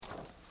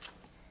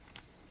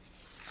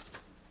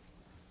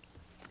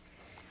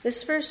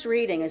This first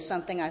reading is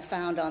something I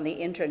found on the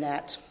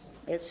internet.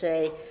 It's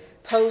a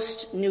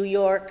post-New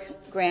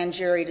York grand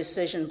jury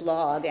decision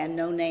blog, and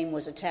no name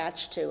was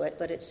attached to it,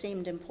 but it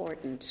seemed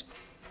important.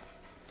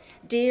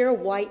 Dear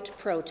white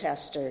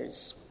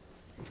protesters,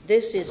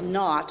 this is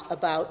not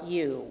about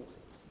you.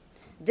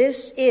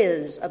 This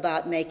is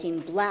about making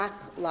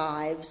Black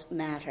lives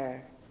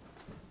matter.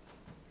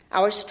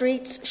 Our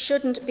streets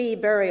shouldn't be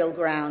burial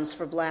grounds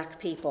for Black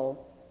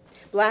people.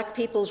 Black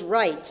people's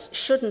rights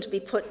shouldn't be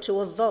put to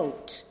a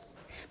vote.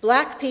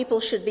 Black people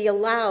should be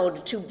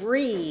allowed to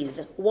breathe,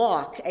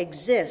 walk,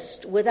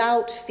 exist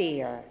without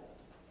fear.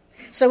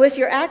 So if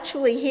you're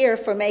actually here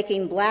for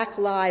making Black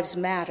lives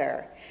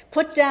matter,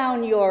 put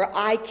down your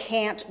 "I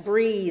can't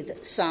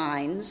breathe"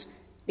 signs,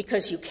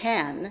 because you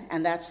can,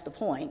 and that's the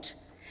point.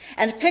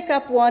 And pick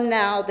up one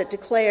now that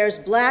declares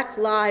Black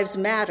lives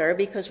matter,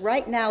 because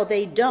right now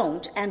they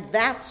don't, and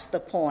that's the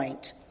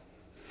point.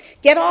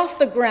 Get off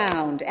the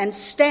ground and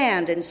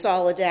stand in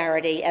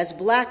solidarity as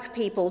Black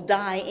people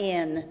die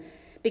in,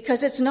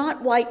 because it's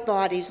not white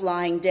bodies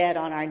lying dead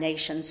on our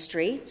nation's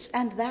streets,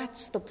 and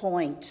that's the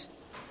point.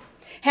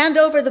 Hand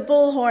over the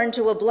bullhorn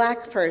to a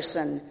Black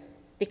person,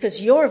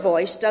 because your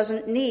voice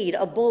doesn't need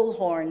a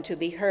bullhorn to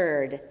be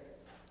heard,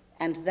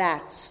 and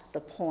that's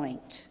the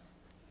point.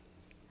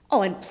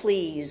 Oh, and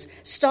please,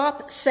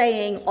 stop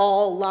saying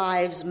all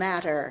lives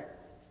matter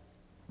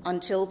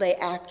until they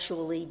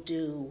actually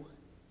do.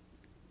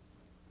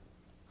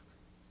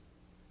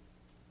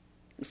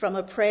 From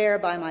a prayer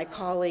by my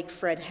colleague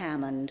Fred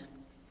Hammond.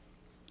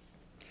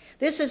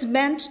 This is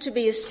meant to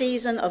be a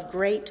season of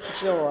great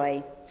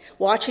joy,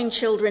 watching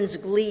children's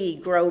glee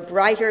grow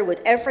brighter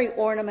with every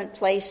ornament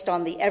placed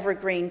on the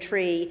evergreen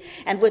tree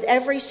and with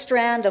every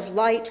strand of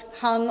light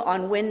hung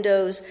on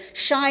windows,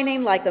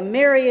 shining like a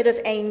myriad of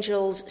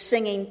angels,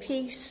 singing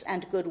peace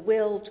and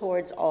goodwill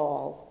towards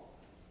all.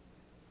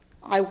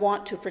 I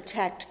want to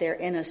protect their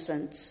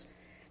innocence,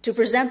 to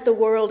present the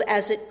world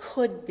as it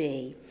could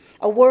be,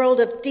 a world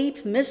of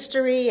deep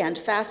mystery and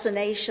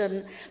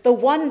fascination, the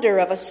wonder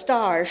of a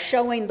star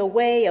showing the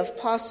way of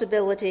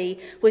possibility,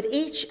 with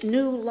each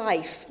new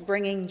life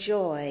bringing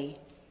joy.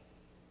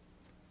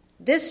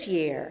 This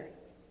year,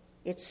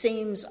 it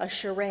seems a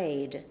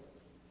charade.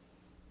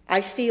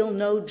 I feel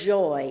no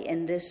joy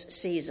in this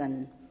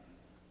season.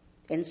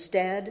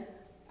 Instead,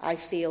 I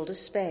feel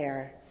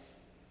despair,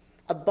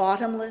 a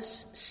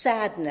bottomless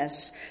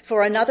sadness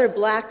for another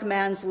Black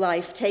man's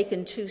life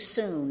taken too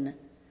soon,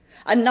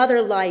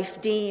 another life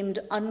deemed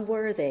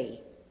unworthy,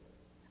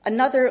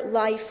 another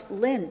life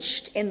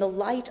lynched in the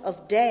light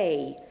of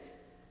day,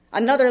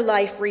 another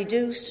life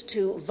reduced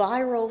to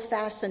viral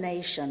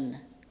fascination.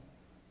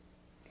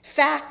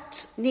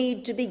 Facts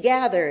need to be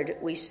gathered,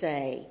 we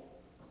say.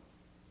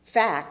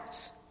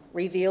 Facts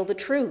reveal the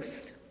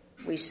truth,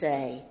 we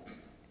say.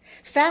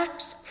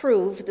 Facts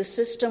prove the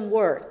system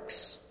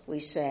works, we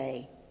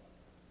say.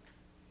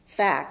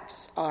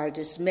 Facts are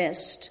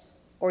dismissed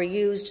or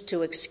used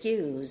to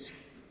excuse.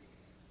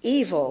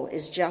 Evil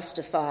is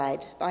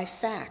justified by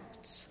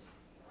facts.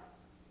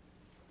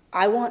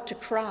 I want to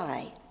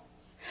cry.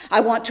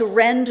 I want to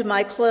rend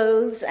my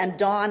clothes and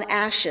don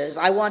ashes.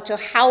 I want to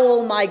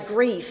howl my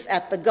grief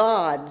at the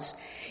gods.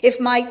 If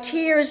my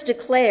tears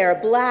declare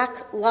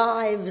Black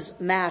lives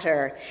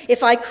matter,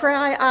 if I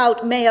cry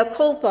out mea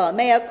culpa,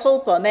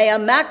 mea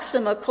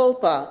maxima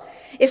culpa,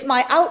 if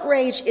my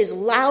outrage is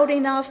loud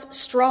enough,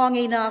 strong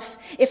enough,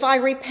 if I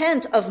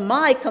repent of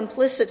my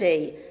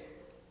complicity,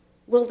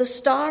 will the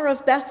Star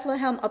of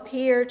Bethlehem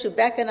appear to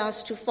beckon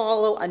us to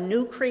follow a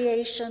new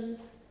creation,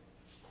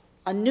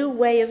 a new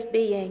way of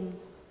being,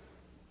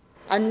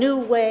 a new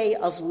way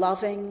of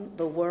loving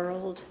the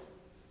world?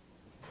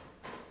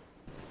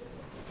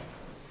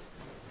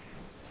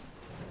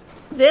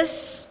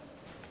 This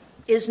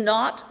is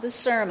not the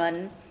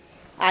sermon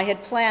I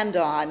had planned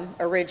on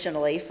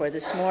originally for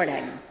this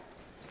morning.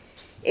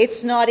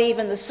 It's not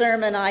even the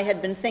sermon I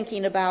had been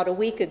thinking about a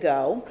week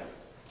ago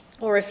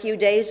or a few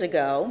days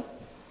ago.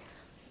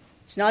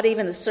 It's not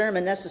even the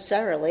sermon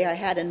necessarily I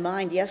had in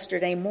mind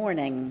yesterday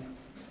morning.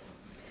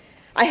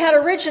 I had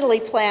originally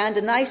planned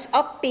a nice,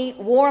 upbeat,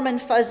 warm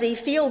and fuzzy,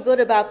 feel good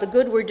about the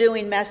good we're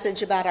doing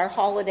message about our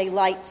Holiday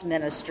Lights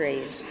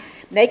ministries,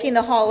 making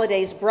the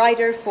holidays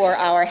brighter for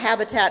our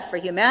Habitat for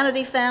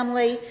Humanity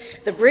family,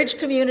 the Bridge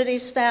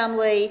Communities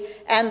family,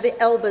 and the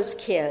Elba's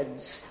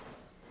kids.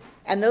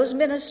 And those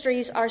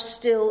ministries are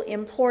still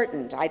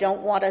important. I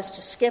don't want us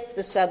to skip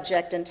the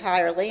subject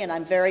entirely, and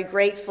I'm very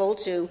grateful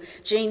to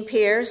Jean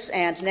Pierce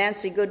and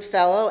Nancy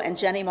Goodfellow and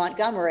Jenny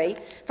Montgomery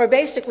for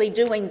basically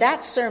doing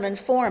that sermon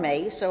for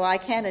me so I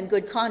can, in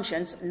good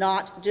conscience,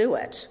 not do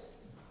it.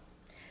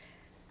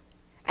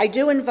 I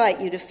do invite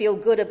you to feel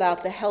good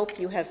about the help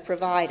you have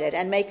provided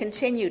and may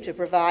continue to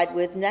provide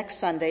with next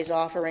Sunday's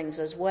offerings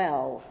as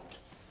well.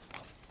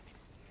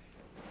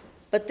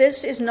 But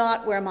this is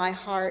not where my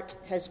heart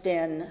has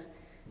been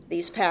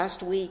these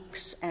past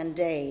weeks and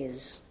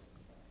days.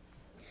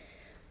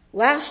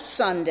 Last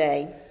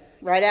Sunday,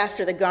 right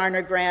after the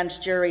Garner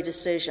grand jury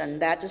decision,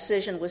 that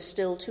decision was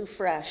still too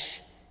fresh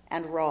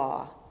and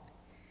raw.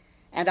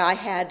 and I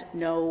had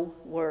no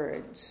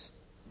words.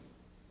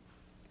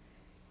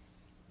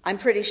 I'm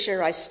pretty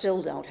sure I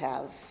still don't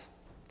have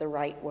the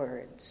right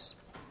words.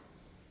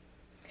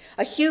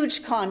 A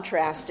huge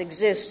contrast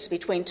exists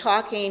between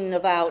talking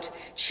about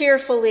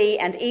cheerfully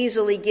and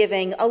easily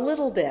giving a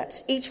little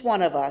bit, each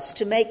one of us,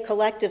 to make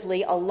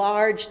collectively a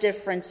large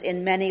difference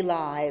in many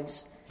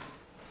lives,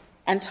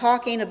 and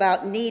talking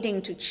about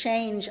needing to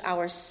change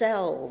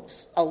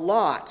ourselves a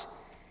lot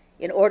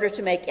in order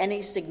to make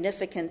any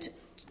significant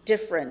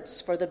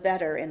difference for the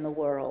better in the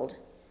world.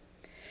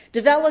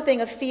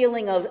 Developing a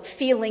feeling of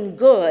feeling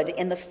good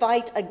in the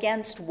fight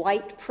against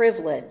white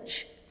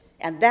privilege.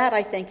 And that,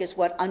 I think, is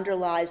what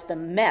underlies the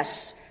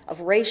mess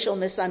of racial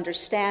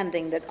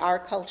misunderstanding that our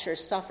culture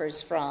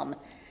suffers from.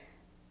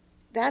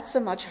 That's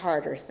a much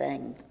harder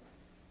thing.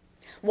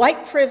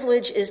 White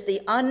privilege is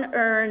the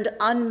unearned,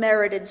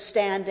 unmerited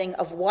standing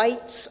of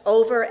whites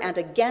over and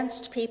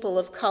against people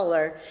of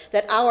color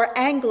that our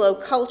Anglo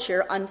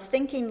culture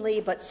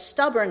unthinkingly but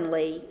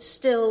stubbornly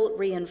still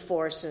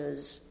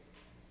reinforces.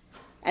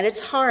 And it's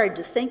hard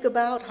to think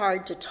about,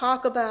 hard to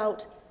talk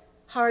about,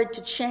 hard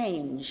to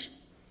change.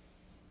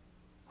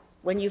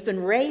 When you've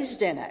been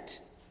raised in it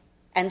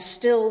and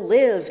still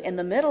live in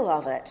the middle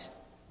of it,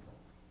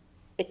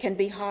 it can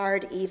be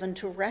hard even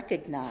to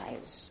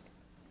recognize.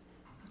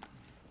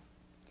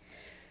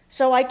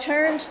 So I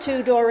turned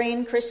to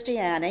Doreen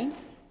Christiani,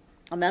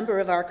 a member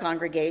of our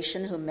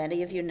congregation whom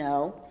many of you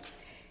know,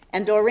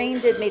 and Doreen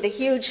did me the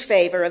huge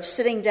favor of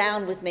sitting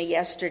down with me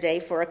yesterday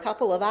for a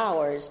couple of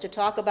hours to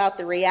talk about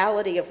the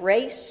reality of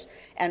race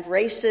and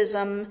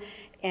racism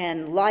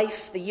and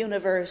life, the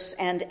universe,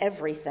 and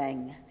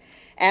everything.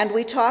 And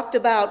we talked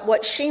about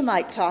what she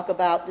might talk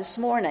about this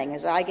morning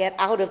as I get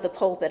out of the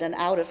pulpit and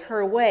out of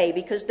her way,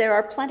 because there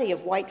are plenty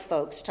of white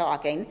folks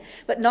talking,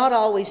 but not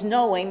always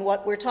knowing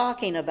what we're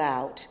talking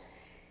about.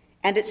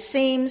 And it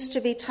seems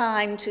to be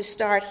time to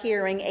start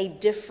hearing a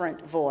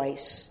different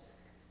voice,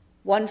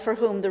 one for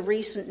whom the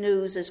recent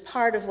news is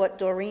part of what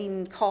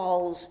Doreen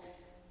calls,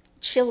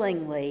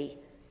 chillingly,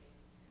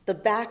 the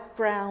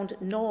background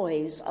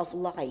noise of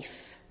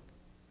life.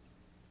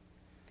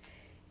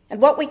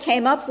 And what we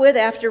came up with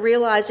after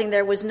realizing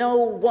there was no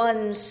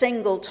one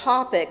single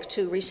topic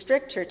to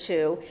restrict her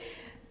to,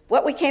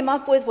 what we came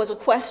up with was a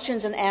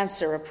questions and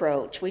answer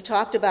approach. We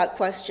talked about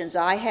questions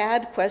I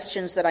had,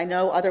 questions that I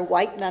know other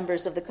white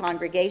members of the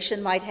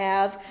congregation might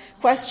have,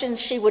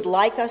 questions she would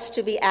like us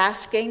to be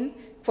asking,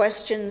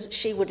 questions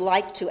she would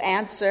like to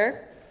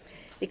answer,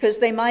 because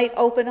they might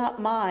open up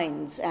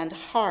minds and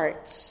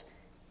hearts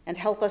and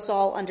help us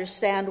all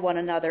understand one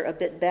another a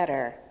bit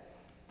better.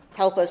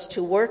 Help us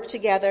to work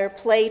together,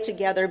 play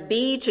together,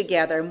 be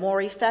together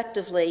more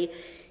effectively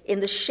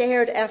in the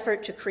shared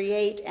effort to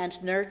create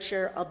and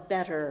nurture a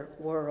better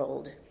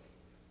world.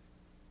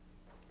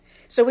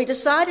 So we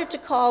decided to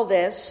call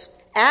this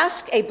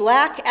Ask a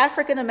Black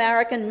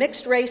African-American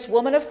Mixed-Race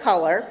Woman of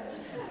Color.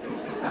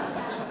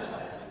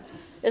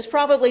 There's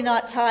probably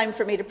not time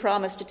for me to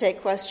promise to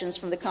take questions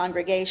from the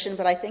congregation,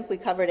 but I think we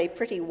covered a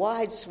pretty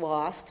wide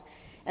swath.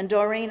 And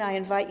Doreen, I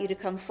invite you to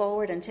come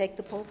forward and take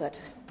the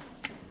pulpit.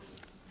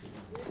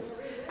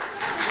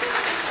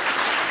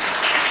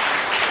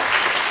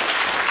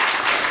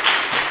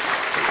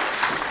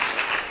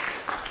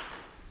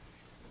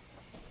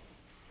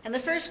 And the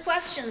first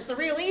question's the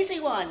real easy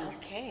one.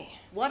 Okay.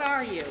 What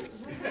are you?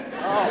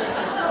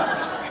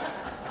 Oh.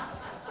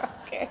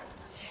 Okay.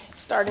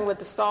 Starting with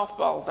the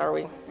softballs, are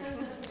we?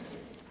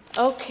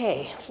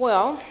 Okay.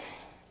 Well,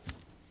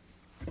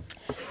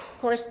 of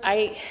course,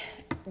 I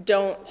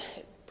don't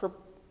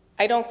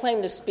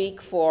claim to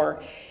speak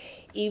for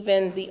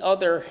even the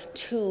other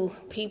two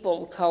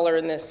people of color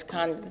in this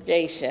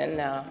congregation,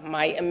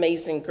 my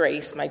amazing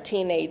Grace, my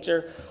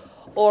teenager,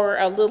 or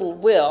a little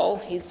Will.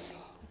 He's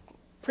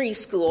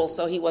preschool,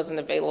 so he wasn't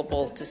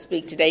available to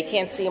speak today.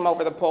 Can't see him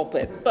over the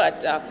pulpit.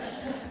 But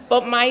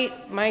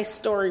my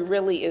story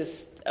really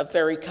is a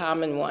very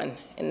common one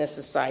in this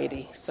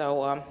society.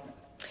 So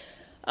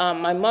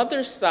my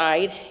mother's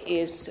side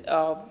is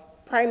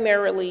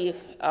primarily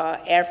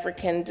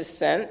African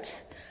descent.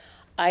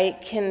 I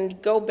can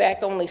go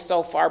back only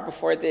so far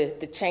before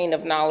the chain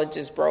of knowledge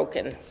is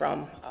broken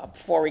from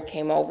before we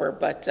came over.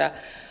 But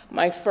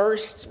my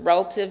first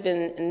relative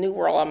in New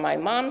World on my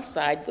mom's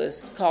side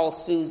was called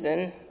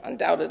Susan,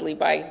 undoubtedly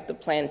by the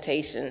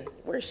plantation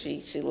where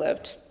she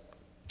lived.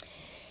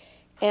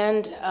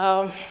 And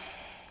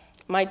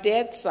my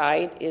dad's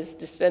side is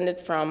descended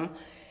from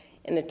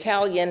an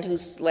Italian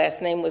whose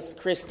last name was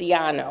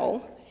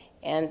Cristiano.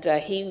 And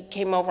he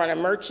came over on a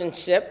merchant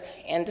ship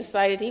and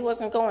decided he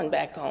wasn't going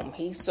back home.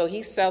 So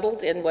he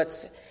settled in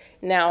what's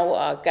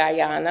now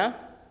Guyana.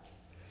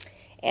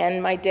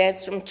 And my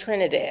dad's from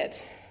Trinidad.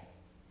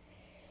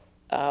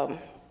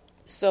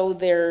 So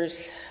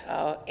there's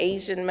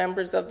Asian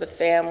members of the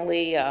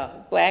family,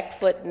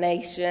 Blackfoot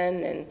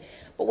Nation.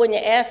 But when you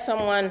ask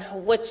someone,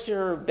 what's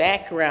your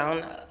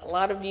background, a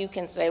lot of you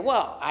can say,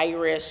 well,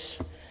 Irish,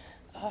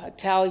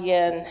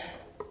 Italian,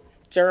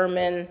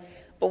 German.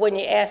 But when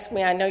you ask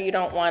me, I know you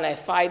don't want a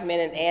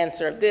 5-minute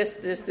answer of this,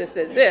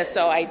 and this.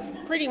 So I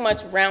pretty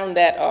much round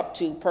that up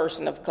to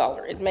person of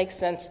color. It makes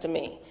sense to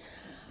me.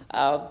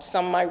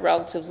 Some of my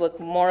relatives look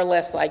more or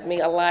less like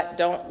me. A lot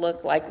don't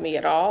look like me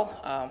at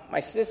all.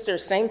 My sister,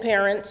 same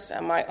parents.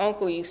 My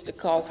uncle used to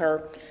call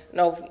her, I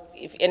don't know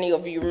if any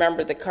of you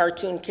remember the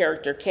cartoon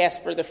character,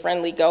 Casper the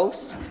Friendly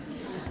Ghost.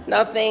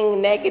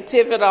 Nothing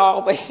negative at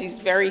all, but she's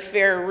very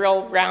fair,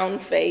 real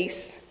round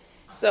face.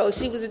 So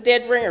she was a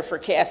dead ringer for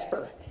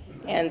Casper.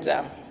 And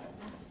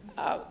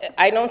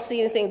I don't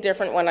see anything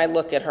different when I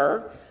look at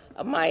her.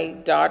 My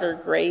daughter,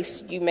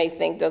 Grace, you may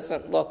think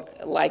doesn't look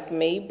like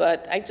me,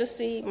 but I just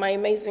see my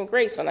amazing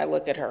Grace when I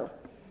look at her.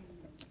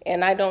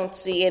 And I don't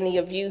see any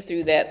of you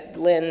through that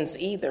lens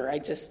either. I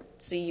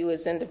just see you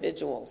as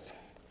individuals.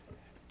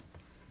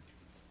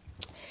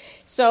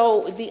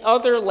 So the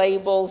other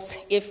labels,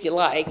 if you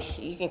like,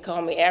 you can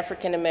call me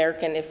African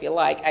American if you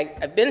like.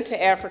 I've been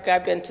to Africa.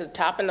 I've been to the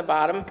top and the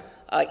bottom,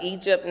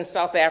 Egypt and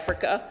South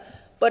Africa.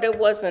 But it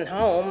wasn't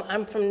home.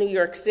 I'm from New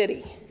York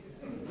City.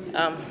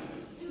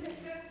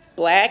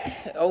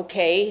 Black,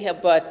 okay,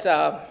 but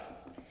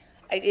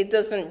it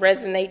doesn't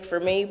resonate for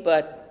me,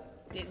 but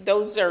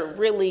those are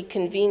really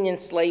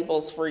convenience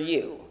labels for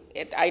you.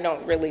 I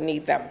don't really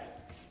need them.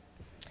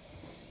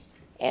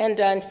 And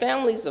in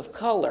families of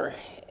color,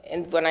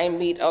 and when I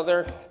meet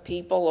other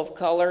people of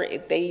color,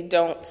 they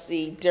don't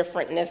see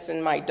differentness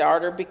in my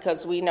daughter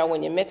because we know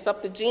when you mix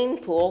up the gene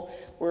pool,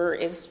 we're,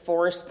 as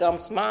Forrest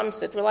Gump's mom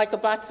said, we're like a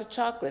box of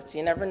chocolates.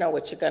 You never know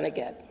what you're going to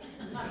get.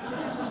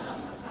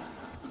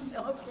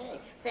 Okay,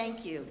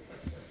 thank you.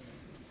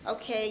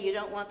 Okay, you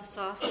don't want the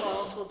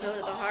softballs, we'll go to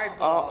the hardball.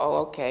 Oh,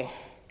 okay.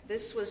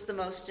 This was the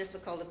most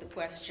difficult of the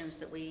questions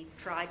that we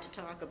tried to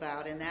talk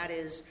about, and that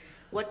is,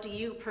 what do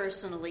you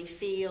personally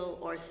feel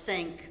or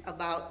think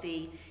about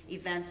the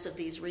events of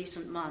these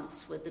recent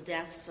months with the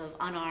deaths of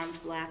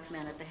unarmed black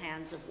men at the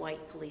hands of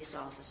white police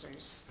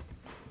officers?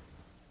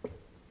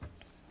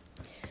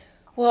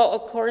 Well,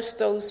 of course,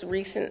 those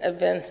recent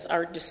events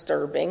are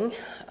disturbing.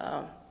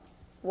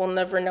 We'll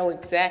never know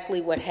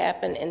exactly what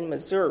happened in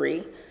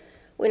Missouri.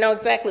 We know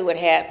exactly what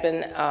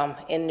happened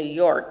in New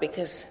York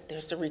because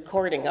there's a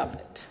recording of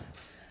it.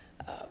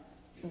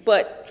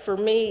 But for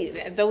me,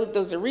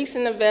 those are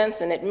recent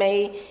events, and it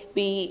may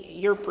be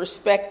your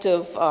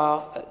perspective,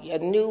 a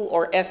new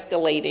or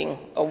escalating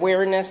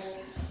awareness.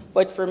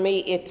 But for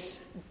me,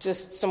 it's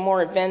just some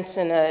more events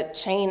in a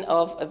chain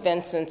of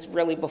events since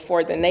really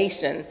before the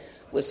nation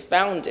was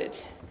founded.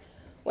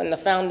 When the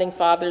founding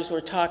fathers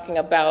were talking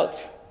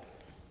about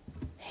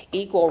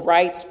equal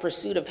rights,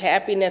 pursuit of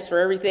happiness for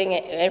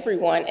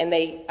everyone, and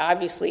they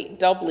obviously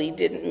doubly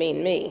didn't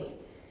mean me,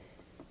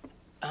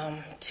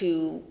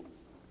 to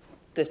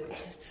the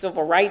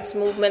civil rights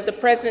movement, the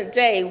present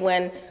day,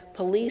 when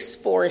police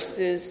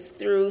forces,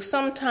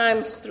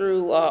 sometimes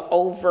through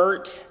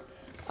overt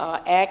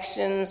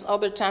actions,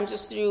 other times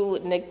just through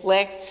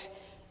neglect,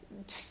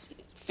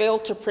 fail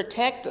to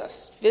protect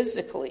us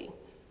physically,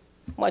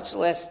 much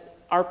less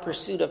our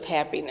pursuit of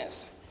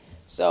happiness.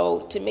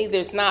 So to me,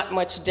 there's not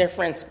much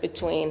difference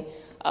between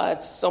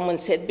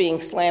someone's head being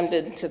slammed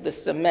into the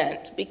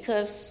cement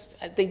because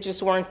they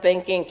just weren't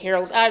thinking,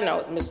 careless, I don't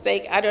know,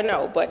 mistake, I don't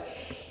know, but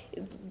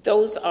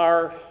those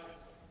are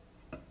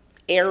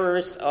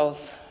errors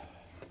of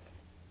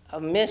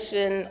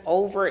omission,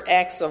 overt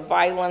acts of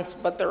violence,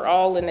 but they're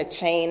all in a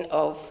chain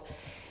of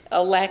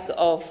a lack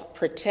of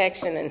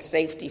protection and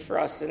safety for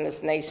us in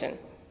this nation.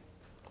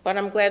 But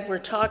I'm glad we're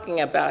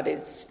talking about it.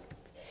 It's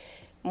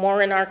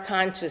more in our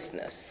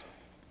consciousness.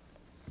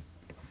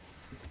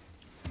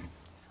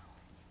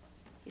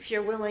 If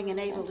you're willing and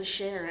able to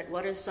share it,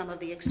 what are some of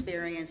the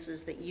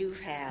experiences that you've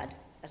had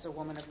as a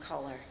woman of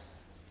color?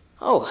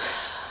 Oh,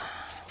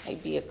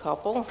 maybe a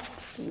couple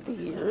through the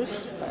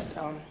years, but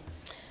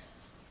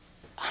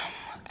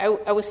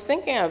I was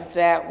thinking of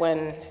that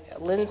when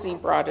Lindsay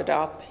brought it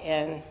up,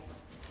 and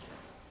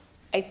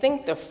I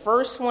think the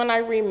first one I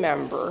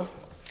remember,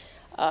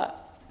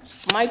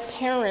 my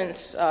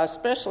parents,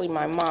 especially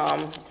my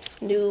mom,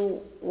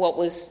 knew what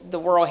the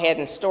world had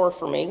in store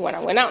for me when I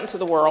went out into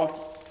the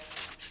world.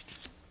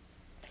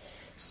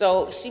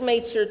 So she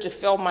made sure to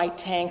fill my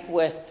tank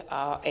with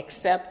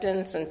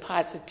acceptance and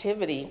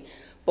positivity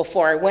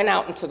before I went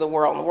out into the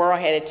world, and the world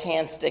had a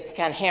chance to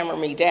kind of hammer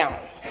me down.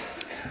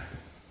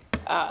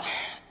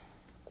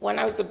 When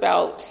I was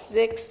about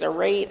 6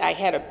 or 8, I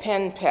had a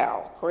pen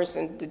pal, of course,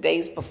 in the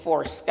days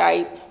before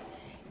Skype,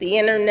 the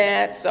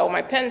internet, so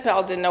my pen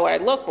pal didn't know what I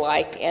looked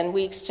like, and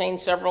we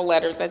exchanged several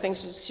letters. I think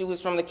she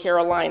was from the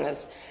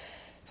Carolinas.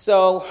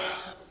 So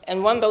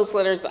in one of those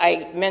letters,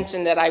 I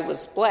mentioned that I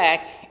was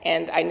black,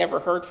 and I never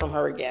heard from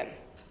her again.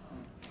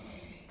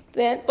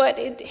 But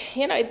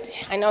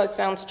I know it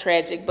sounds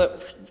tragic,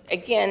 but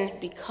again,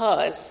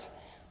 because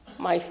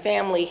my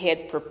family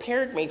had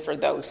prepared me for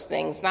those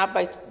things, not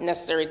by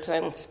necessarily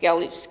telling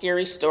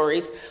scary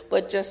stories,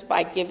 but just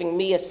by giving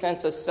me a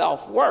sense of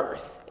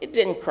self-worth. It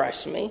didn't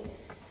crush me.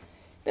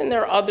 Then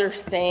there are other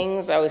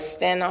things. I was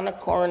standing on a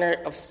corner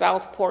of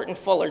Southport and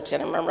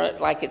Fullerton. I remember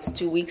it like it's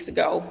 2 weeks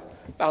ago.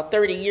 about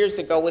 30 years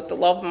ago with the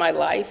love of my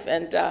life,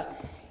 and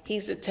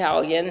he's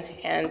Italian,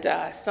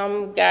 and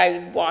some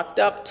guy walked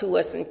up to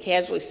us and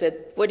casually said,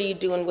 "What are you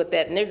doing with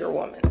that nigger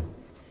woman?"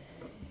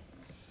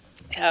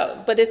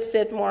 But it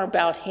said more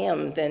about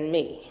him than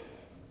me.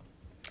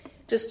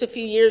 Just a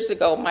few years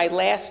ago, my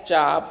last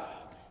job,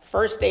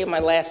 first day of my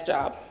last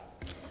job,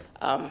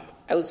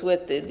 I was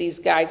with these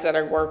guys that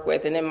I work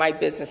with, and in my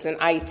business in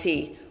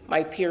IT,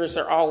 my peers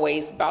are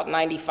always about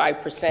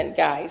 95%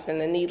 guys, and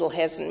the needle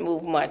hasn't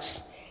moved much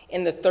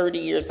in the 30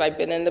 years I've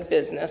been in the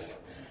business.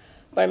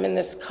 But I'm in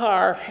this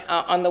car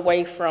on the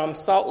way from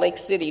Salt Lake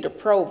City to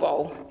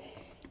Provo,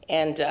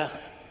 and of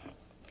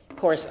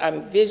course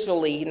I'm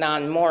visually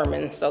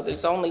non-Mormon, so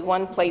there's only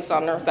one place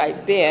on earth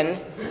I've been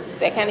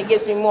that kind of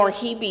gives me more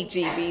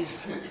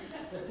heebie-jeebies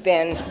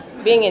than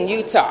being in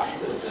Utah.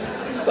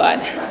 But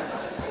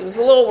it was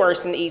a little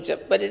worse in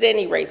Egypt. But at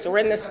any rate, so we're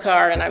in this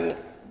car, and I'm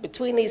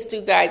between these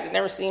two guys I'd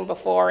never seen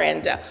before,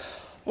 and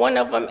one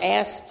of them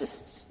asked,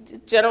 just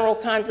general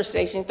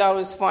conversation, thought it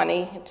was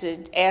funny,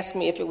 to ask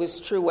me if it was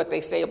true what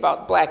they say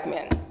about black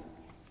men.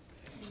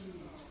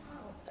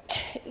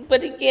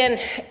 But again,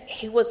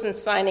 he wasn't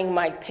signing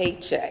my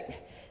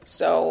paycheck.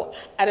 So,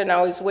 I don't know,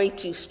 I was way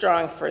too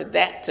strong for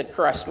that to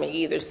crush me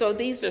either. So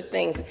these are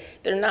things,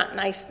 they're not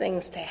nice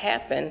things to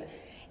happen.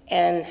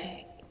 And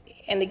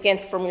again,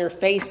 from your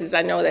faces,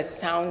 I know that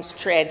sounds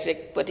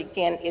tragic, but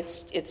again,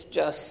 it's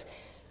just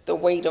the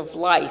weight of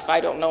life.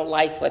 I don't know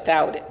life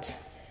without it.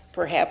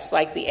 Perhaps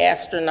like the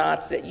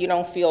astronauts, that you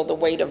don't feel the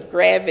weight of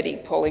gravity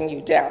pulling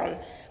you down,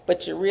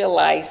 but you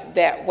realize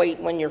that weight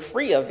when you're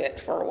free of it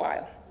for a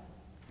while.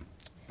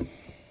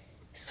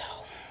 So,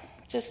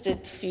 just a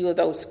few of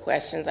those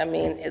questions. I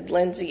mean,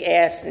 Lindsay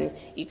asked, and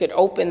you could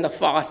open the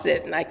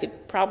faucet, and I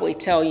could probably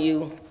tell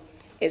you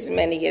as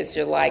many as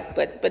you like,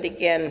 but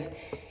again,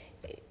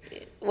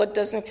 what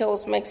doesn't kill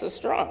us makes us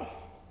strong.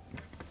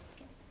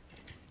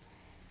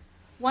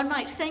 One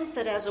might think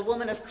that as a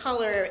woman of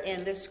color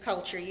in this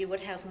culture, you would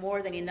have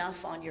more than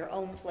enough on your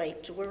own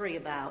plate to worry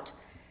about.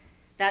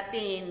 That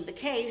being the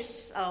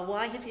case,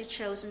 why have you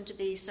chosen to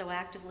be so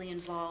actively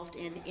involved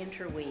in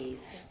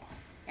Interweave?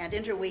 And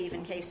Interweave,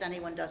 in case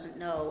anyone doesn't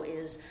know,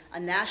 is a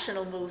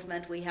national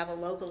movement. We have a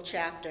local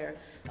chapter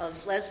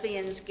of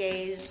lesbians,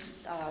 gays,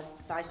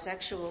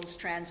 bisexuals,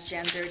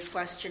 transgendered,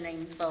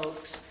 questioning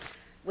folks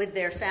with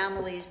their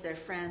families, their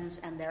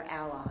friends, and their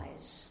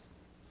allies.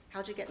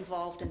 How'd you get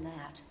involved in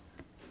that?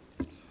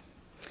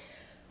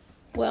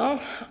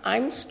 Well,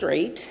 I'm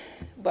straight,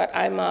 but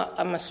I'm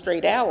a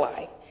straight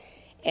ally.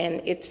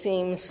 And it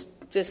seems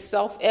just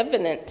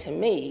self-evident to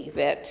me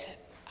that,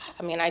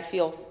 I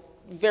feel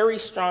very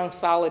strong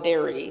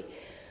solidarity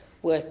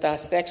with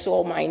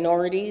sexual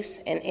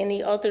minorities and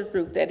any other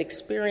group that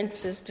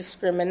experiences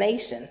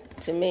discrimination.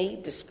 To me,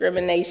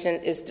 discrimination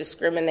is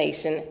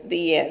discrimination,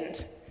 the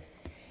end.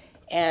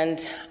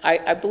 And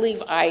I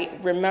believe I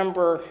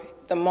remember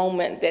the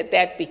moment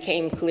that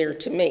became clear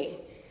to me.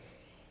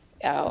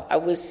 I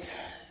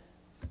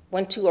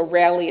went to a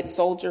rally at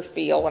Soldier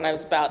Field when I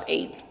was about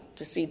 8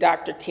 to see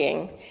Dr.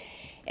 King,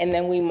 and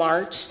then we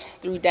marched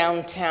through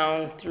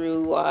downtown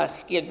through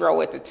Skid Row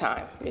at the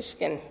time,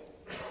 Michigan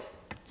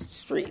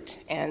Street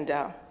and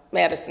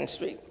Madison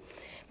Street.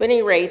 But at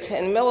any rate,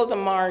 in the middle of the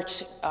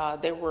march,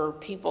 there were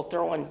people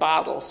throwing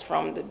bottles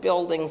from the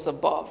buildings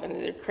above, and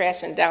they're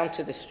crashing down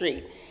to the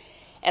street.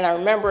 And I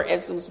remember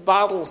as those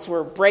bottles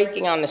were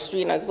breaking on the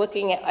street, and I was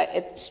looking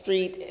at the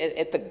street,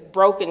 at the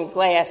broken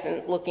glass,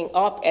 and looking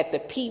up at the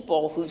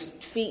people whose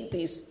feet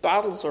these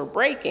bottles were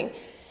breaking,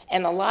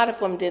 and a lot of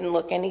them didn't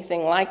look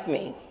anything like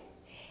me.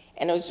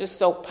 And it was just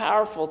so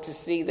powerful to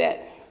see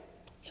that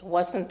it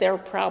wasn't their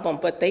problem,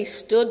 but they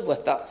stood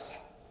with us.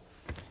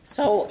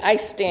 So I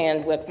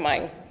stand with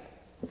my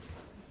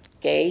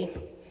gay,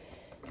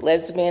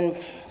 lesbian,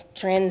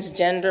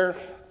 transgender,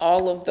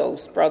 all of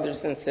those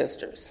brothers and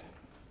sisters.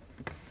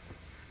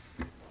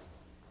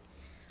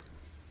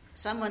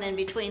 Someone in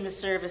between the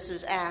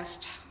services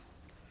asked,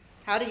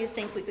 how do you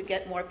think we could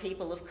get more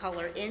people of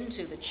color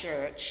into the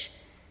church?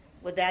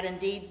 Would that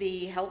indeed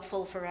be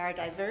helpful for our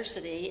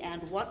diversity?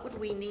 And what would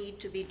we need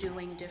to be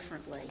doing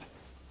differently?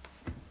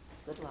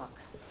 Good luck.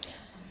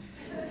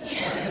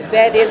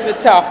 That is a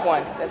tough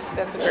one.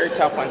 That's a very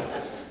tough one.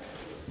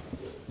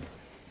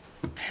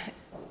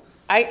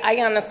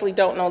 I honestly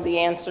don't know the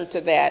answer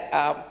to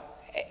that.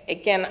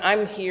 Again,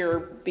 I'm here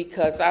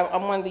because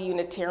I'm one of the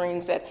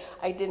Unitarians that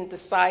I didn't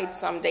decide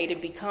someday to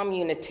become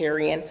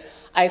Unitarian.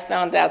 I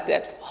found out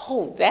that,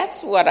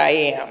 that's what I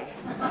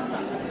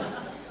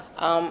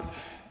am.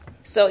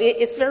 So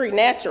it's very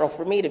natural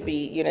for me to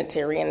be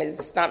Unitarian.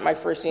 It's not my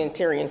first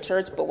Unitarian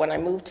church, but when I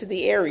moved to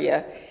the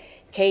area,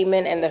 came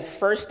in, and the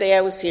first day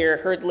I was here,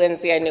 heard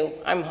Lindsay, I knew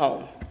I'm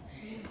home.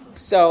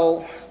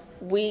 So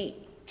we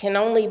can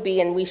only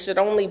be, and we should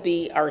only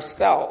be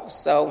ourselves.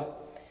 So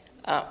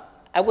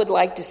I would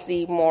like to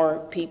see more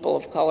people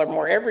of color,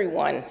 more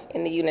everyone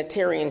in the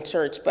Unitarian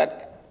Church,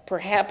 but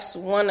perhaps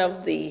one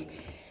of the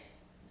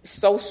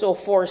social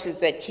forces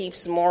that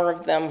keeps more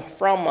of them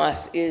from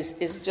us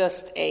is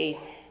just a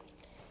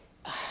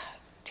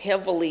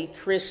heavily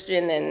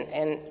Christian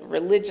and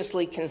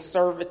religiously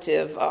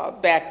conservative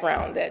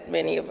background that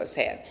many of us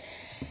had.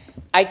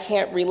 I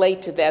can't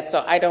relate to that,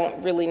 so I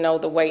don't really know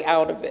the way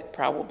out of it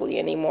probably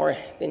any more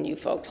than you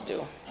folks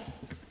do.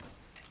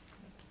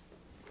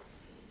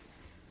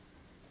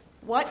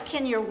 What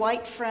can your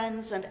white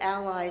friends and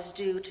allies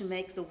do to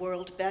make the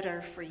world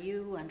better for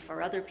you and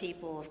for other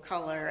people of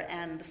color?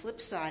 And the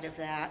flip side of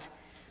that,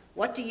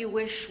 what do you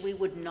wish we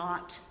would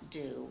not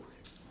do?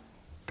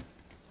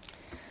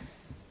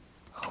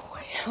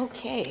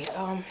 Okay.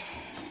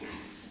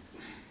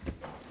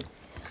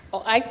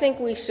 Well, I think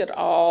we should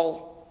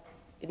all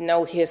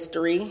know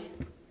history,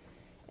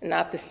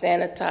 not the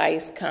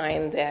sanitized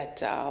kind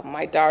that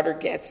my daughter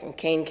gets in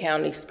Kane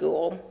County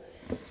School,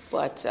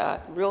 but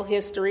real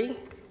history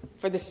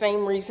for the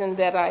same reason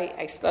that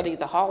I study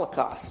the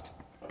Holocaust,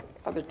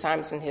 other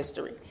times in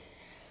history.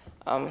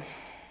 I'd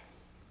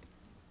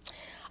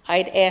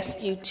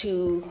ask you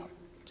to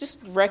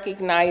just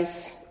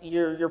recognize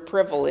your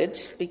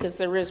privilege, because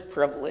there is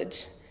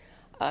privilege,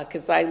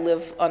 because I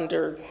live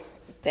under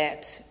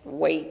that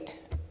weight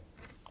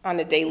on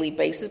a daily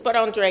basis, but I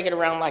don't drag it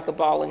around like a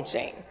ball and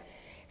chain.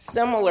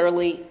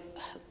 Similarly,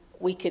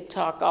 we could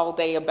talk all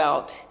day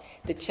about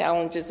the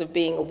challenges of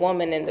being a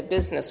woman in the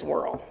business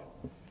world.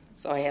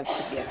 So I have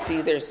to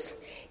see there's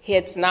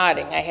heads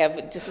nodding. I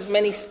have just as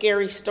many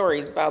scary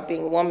stories about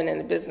being a woman in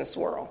the business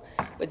world.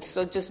 But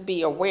so just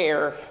be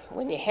aware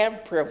when you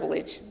have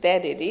privilege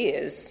that it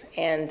is,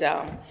 and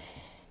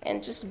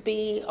just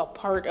be a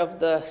part of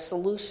the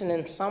solution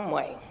in some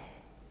way.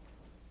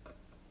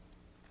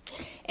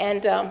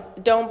 And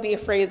don't be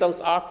afraid of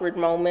those awkward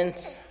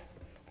moments.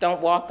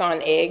 Don't walk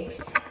on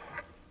eggs,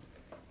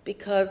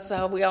 because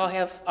we all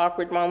have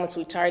awkward moments.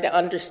 We try to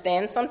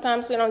understand.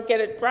 Sometimes we don't get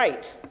it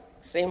right.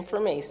 Same for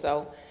me.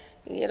 So,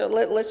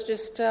 let's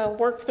just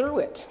work through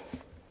it.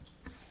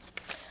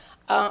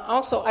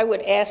 Also, I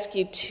would ask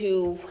you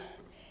to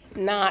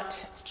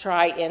not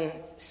try and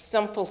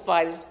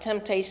simplify. There's a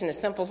temptation to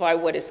simplify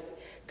what is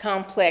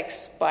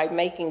complex by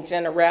making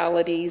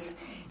generalities.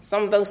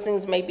 Some of those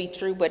things may be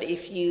true, but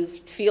if you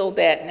feel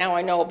that now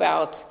I know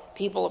about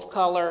people of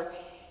color,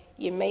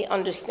 you may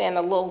understand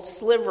a little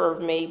sliver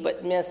of me,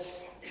 but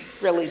miss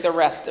really the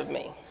rest of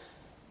me.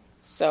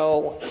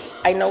 So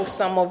I know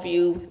some of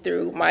you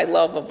through my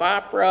love of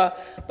opera,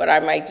 but I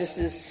might just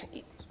as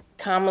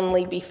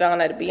commonly be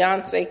found at a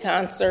Beyonce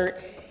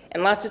concert,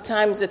 and lots of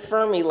times at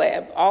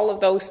Fermilab. All of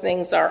those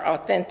things are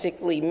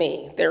authentically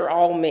me. They're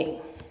all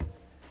me.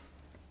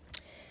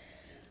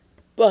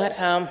 But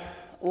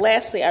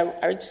lastly,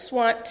 I just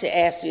want to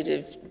ask you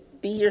to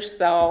be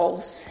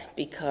yourselves,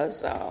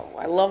 because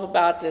I love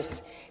about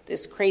this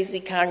crazy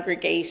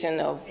congregation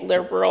of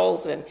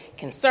liberals and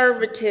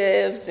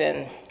conservatives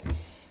and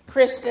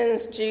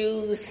Christians,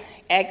 Jews,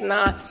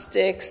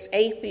 agnostics,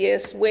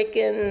 atheists,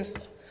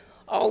 Wiccans,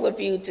 all of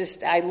you.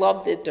 I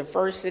love the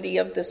diversity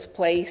of this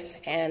place,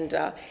 and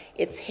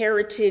its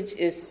heritage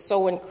is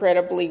so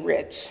incredibly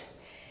rich.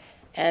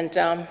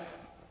 And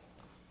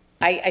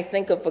I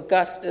think of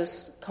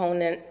Augustus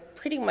Conant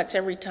pretty much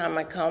every time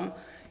I come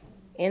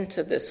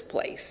into this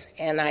place.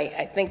 And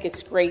I think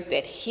it's great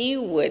that he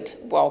would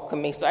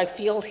welcome me. So I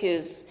feel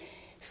his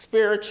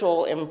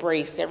spiritual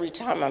embrace every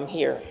time I'm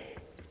here.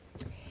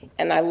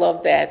 And I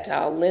love that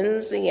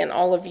Lindsay and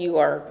all of you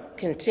are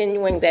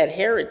continuing that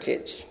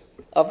heritage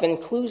of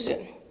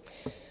inclusion.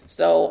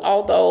 So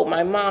although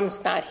my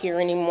mom's not here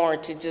anymore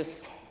to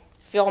just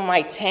fill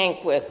my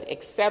tank with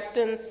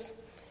acceptance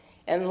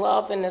and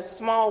love in a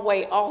small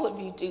way, all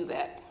of you do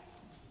that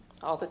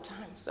all the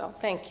time. So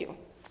thank you.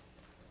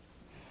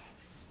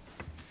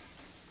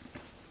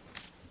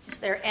 Is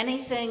there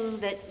anything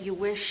that you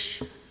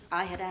wish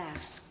I had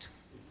asked?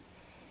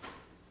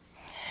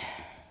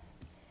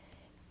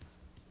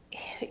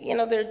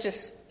 There are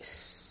just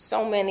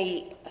so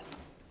many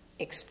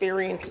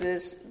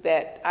experiences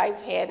that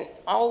I've had.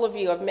 All of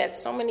you have met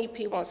so many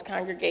people in this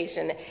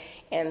congregation,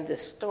 and the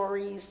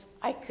stories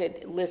I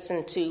could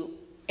listen to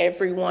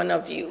every one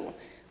of you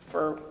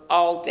for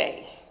all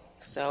day.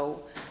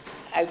 So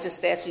I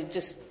just ask you,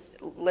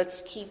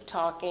 let's keep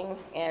talking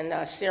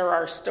and share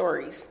our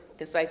stories,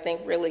 because I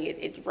think really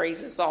it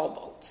raises all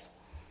boats.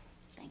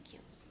 Thank you.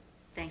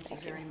 Thank you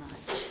very much.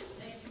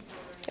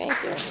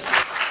 Thank you.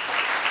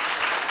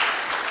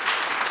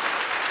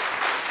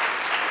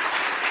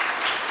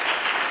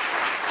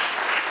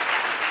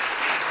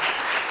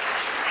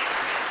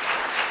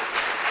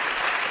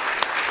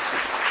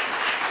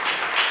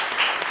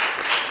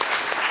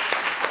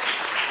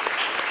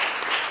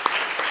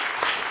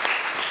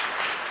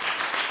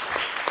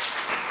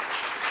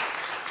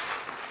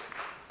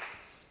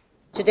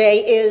 Today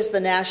is the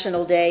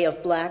National Day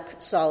of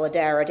Black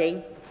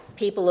Solidarity.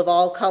 People of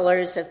all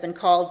colors have been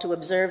called to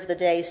observe the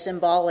day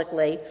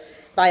symbolically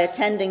by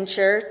attending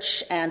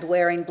church and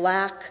wearing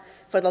black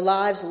for the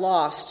lives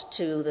lost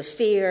to the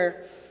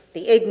fear,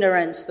 the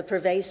ignorance, the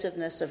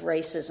pervasiveness of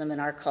racism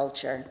in our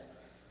culture.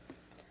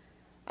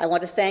 I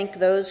want to thank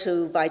those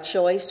who, by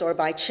choice or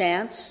by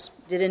chance,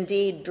 did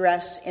indeed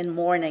dress in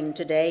mourning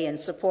today in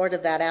support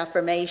of that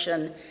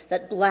affirmation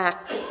that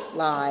Black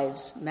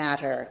lives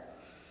matter.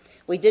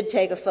 We did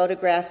take a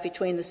photograph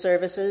between the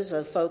services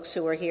of folks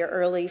who were here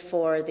early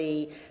for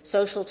the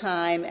social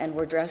time and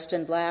were dressed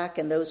in black,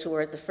 and those who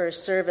were at the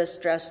first service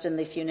dressed in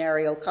the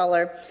funereal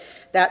color.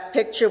 That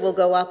picture will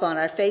go up on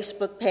our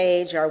Facebook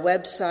page, our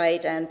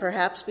website, and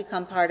perhaps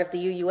become part of the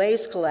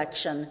UUA's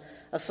collection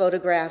of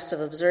photographs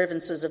of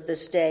observances of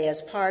this day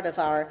as part of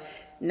our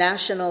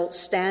national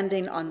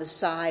Standing on the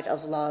Side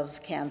of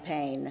Love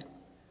campaign.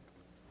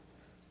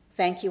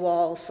 Thank you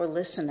all for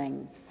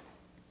listening.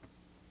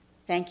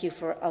 Thank you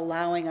for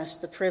allowing us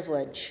the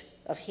privilege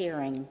of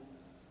hearing.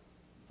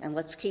 And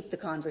let's keep the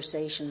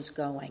conversations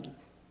going.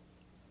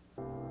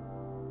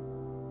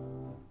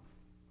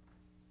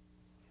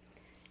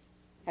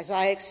 As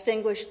I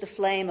extinguish the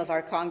flame of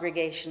our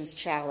congregation's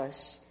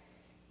chalice,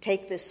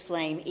 take this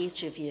flame,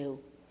 each of you,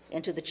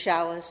 into the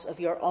chalice of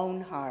your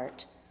own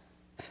heart.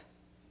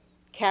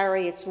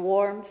 Carry its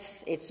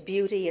warmth, its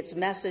beauty, its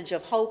message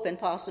of hope and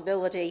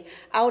possibility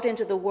out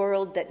into the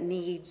world that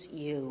needs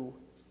you.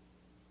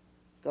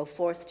 Go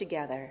forth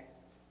together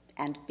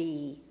and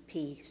be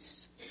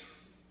peace.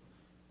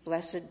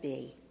 Blessed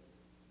be,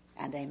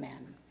 and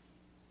amen.